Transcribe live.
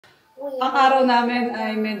Ang araw namin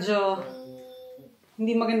ay medyo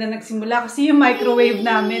hindi maganda nagsimula kasi yung microwave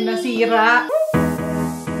namin nasira.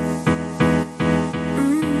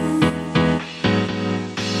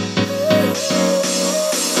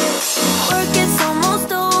 Work is almost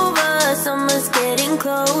over, summer's getting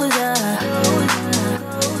closer.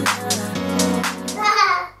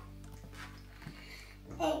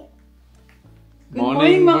 Good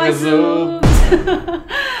morning mga Zubs!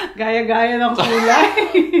 Gaya-gaya ng kulay.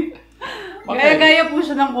 Gaya-gaya po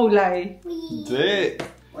siya ng kulay.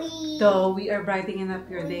 So, we are brightening up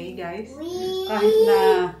your day, guys. Kahit na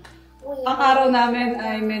ang araw namin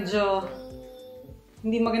ay medyo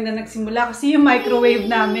hindi maganda nagsimula kasi yung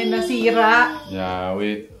microwave namin nasira. Yeah,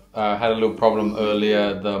 we had a little problem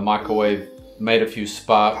earlier. The microwave made a few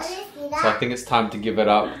sparks, so I think it's time to give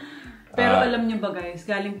it up. Pero alam niyo ba guys,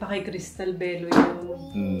 galing pa kay Crystal Bello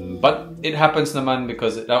yun. But it happens naman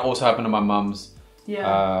because that also happened to my mum's.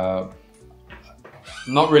 Yeah.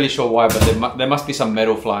 Not really sure why, but there must be some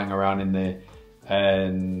metal flying around in there,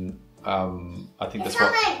 and I think that's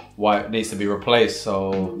why it needs to be replaced.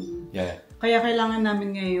 So yeah. Kaya kailangan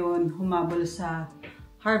namin ngayon humabol sa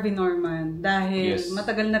Harvey Norman dahil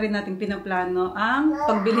matagal na rin nating pinaplano ang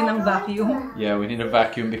pagbili ng vacuum. Yeah, we need a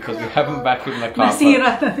vacuum because we haven't vacuumed the car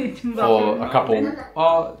Nasira na rin yung vacuum for a couple,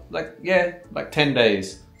 like 10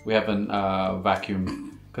 days. We haven't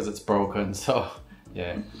vacuumed because it's broken. So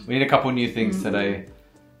yeah, we need a couple new things today.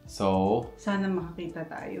 So sana makakita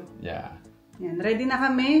tayo. Yeah. Yan, ready na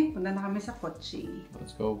kami. Punta na kami sa kotse.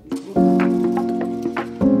 Let's go.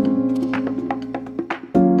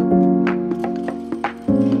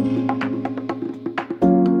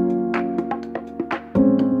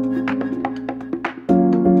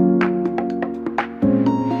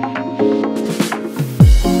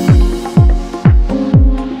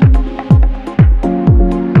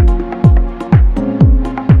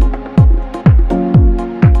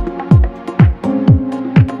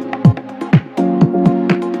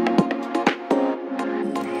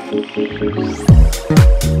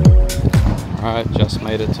 Alright, just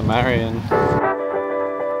made it to Marion.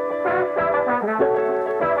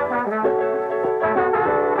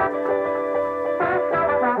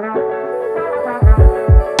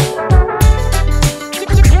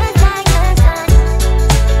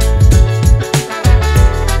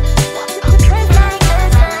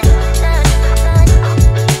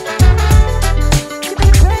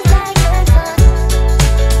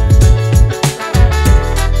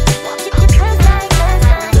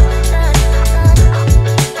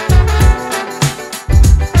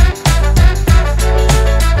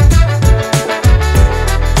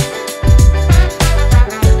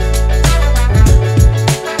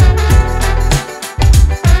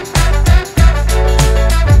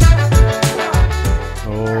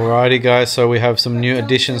 Alrighty guys, so we have some new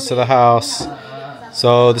additions to the house.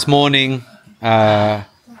 So this morning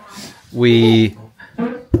we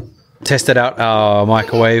tested out our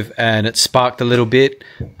microwave and it sparked a little bit.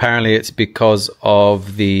 Apparently it's because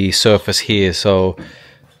of the surface here. So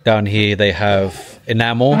down here they have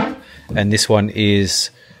enamel and this one is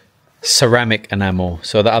ceramic enamel.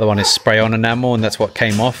 So the other one is spray on enamel and that's what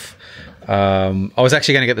came off. I was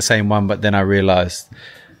actually going to get the same one, but then I realized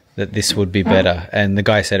that this would be better, and the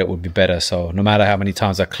guy said it would be better, so no matter how many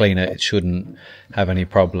times I clean it, it shouldn't have any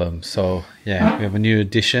problems. So yeah, we have a new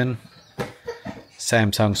addition,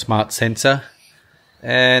 Samsung smart sensor,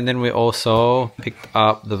 and then we also picked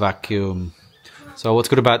up the vacuum. So what's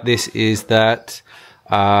good about this is that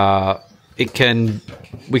we can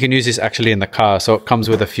use this actually in the car. So it comes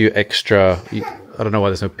with a few extra, I don't know why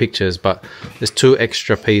there's no pictures, but there's 2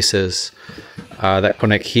 extra pieces that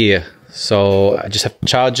connect here. So I just have to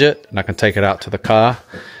charge it and I can take it out to the car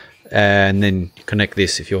and then connect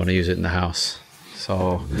this if you want to use it in the house.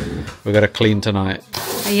 So we got to clean tonight.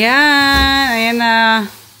 Ayan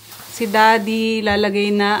na si Daddy,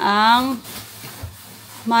 lalagay na ang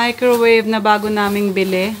microwave na bago naming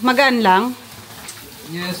bili. Magaan lang?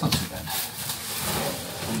 Yeah, it's not too bad.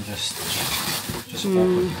 Just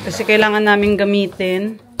kasi kailangan naming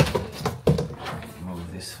gamitin.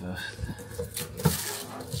 Move this first.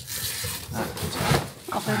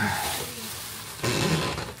 Okay.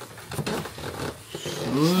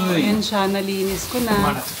 Ayan siya, nalinis ko na. I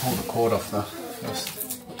might have to pull the cord off though first.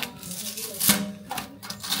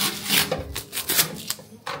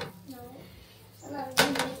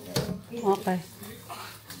 Okay.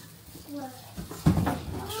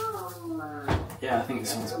 Yeah, I think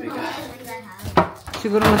this one's bigger.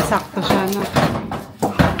 Siguro mas sakto siya, no?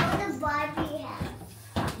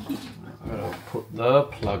 I've got to put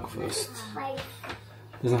the plug first.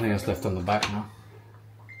 There's nothing else left on the back now.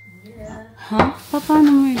 Ha?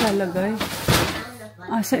 Paano mo ilalagay?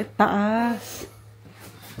 Ah, sa taas.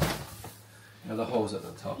 Yeah, the holes at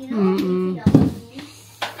the top.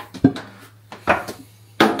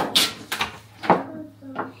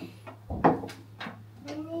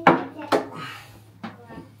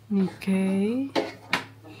 Okay.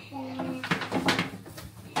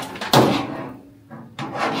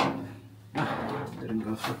 Didn't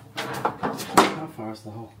go through. How far is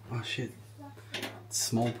the hole? Oh shit. It's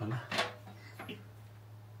small, pala.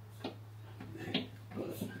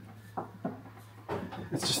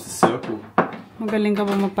 It's just a circle. Magaling ka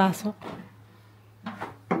ba mapasok?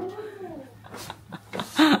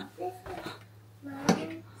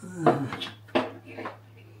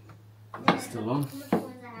 Still on.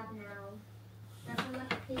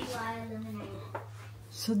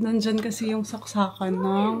 So, nandyan kasi yung saksakan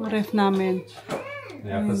ng ref namin.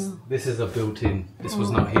 Yeah, because this is a built-in. This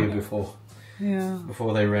was not here before. Yeah.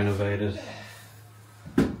 Before they renovated.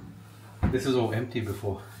 This was all empty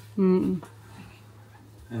before. Mm-mm.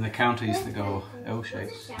 And the counter used to go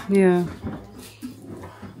L-shaped. Yeah.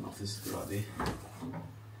 Not this is the idea.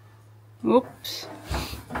 Oops.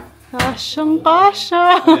 Kasyang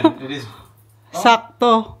kasya. Yeah, it is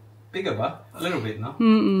Sakto. bigger, but a little bit, no?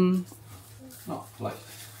 Not like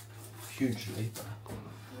hugely. But...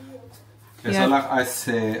 Okay, Yeah. so like I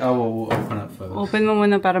say, we'll open it first. Open mo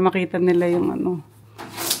muna para makita nila yung ano.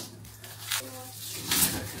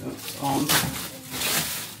 On.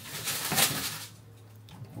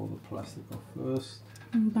 Pull the plastic off first.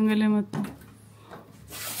 Tanggalin mo to.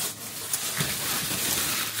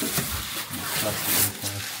 Plastic off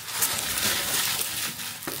first.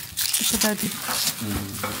 Ito dati.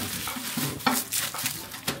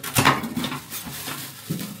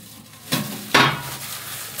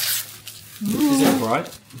 Is it bright?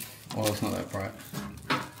 Oh, it's not that bright.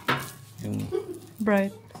 Bright.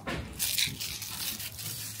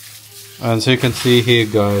 And so you can see here,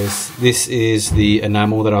 guys, this is the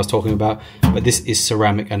enamel that I was talking about, but this is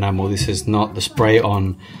ceramic enamel. This is not the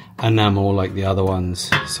spray-on enamel like the other ones.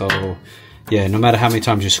 So, yeah, no matter how many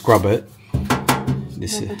times you scrub it,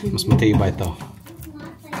 this is mas matibay ito.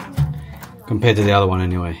 Compared to the other one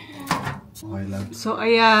anyway. So,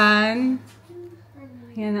 ayan.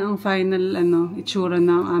 Yan ang final itsura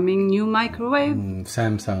ng aming new microwave.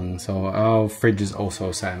 Samsung. So our fridge is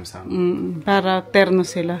also Samsung. Para terno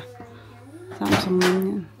sila. Samsung man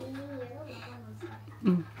yan.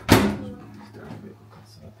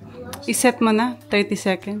 I-set mo na. 30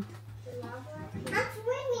 seconds.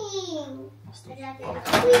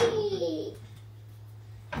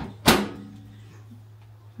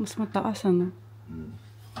 Mas mataas, ano?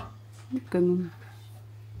 Ganun.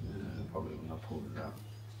 Probably when I pulled it out.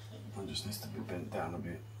 It just needs to be bent down a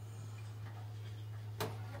bit.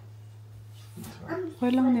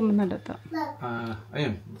 Okay lang, hindi mo nalata.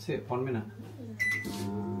 Ayun, that's it. 1 minute.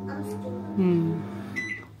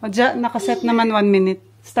 O dyan, nakaset naman 1 minute.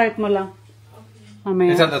 Start mo lang.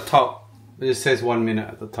 Mamaya. It's at the top. It just says 1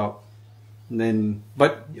 minute at the top. And then,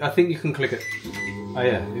 but I think you can click it. Oh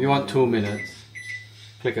yeah, if you want 2 minutes,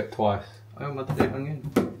 click it twice. Ayun, matali lang yun.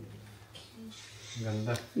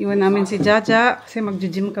 Ganda. Iwan namin si Jaja kasi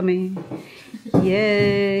mag-gym kami.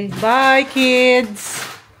 Yay! Bye, kids!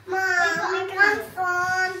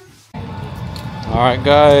 Alright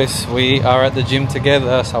guys, we are at the gym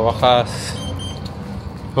together sa wakas.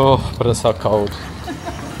 Oh, but it's so cold.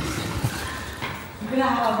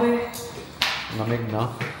 Grabe. Lamig,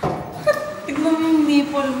 no? Tignan mo yung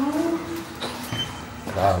nipple mo.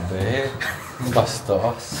 Grabe.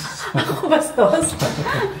 Bastos. Bastos.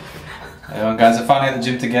 Everyone, guys, we're finally at the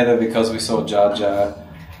gym together because we saw Jaja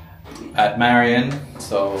at Marion.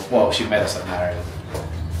 So, well, she met us at Marion.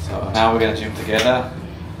 So now we're going to gym together.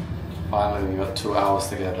 Finally, we got 2 hours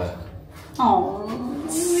together. Oh, I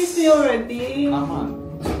miss you already. Come on.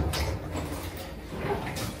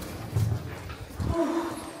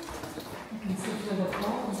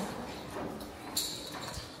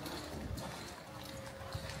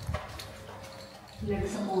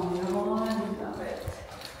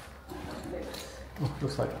 Oh,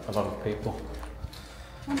 looks like a lot of people.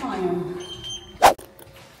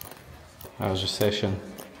 How was your session?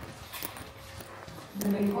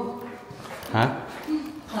 Huh?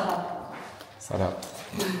 Sarap.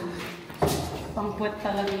 Pangpuwet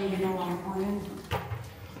talaga yung ginawa ko.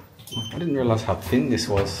 I didn't realize how thin this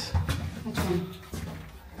was.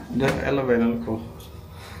 The elevator, look cool.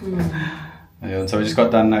 So we just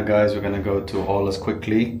got done now, guys. We're gonna go to Ola's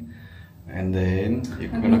quickly. And then you're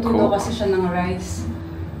gonna cook. Kasi siya ng rice.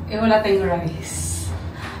 Wala tayong rice.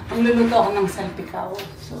 Ang luluto ako ng salpikaw.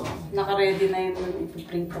 So, naka-ready na yun.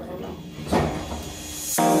 Ipiprint ko lang.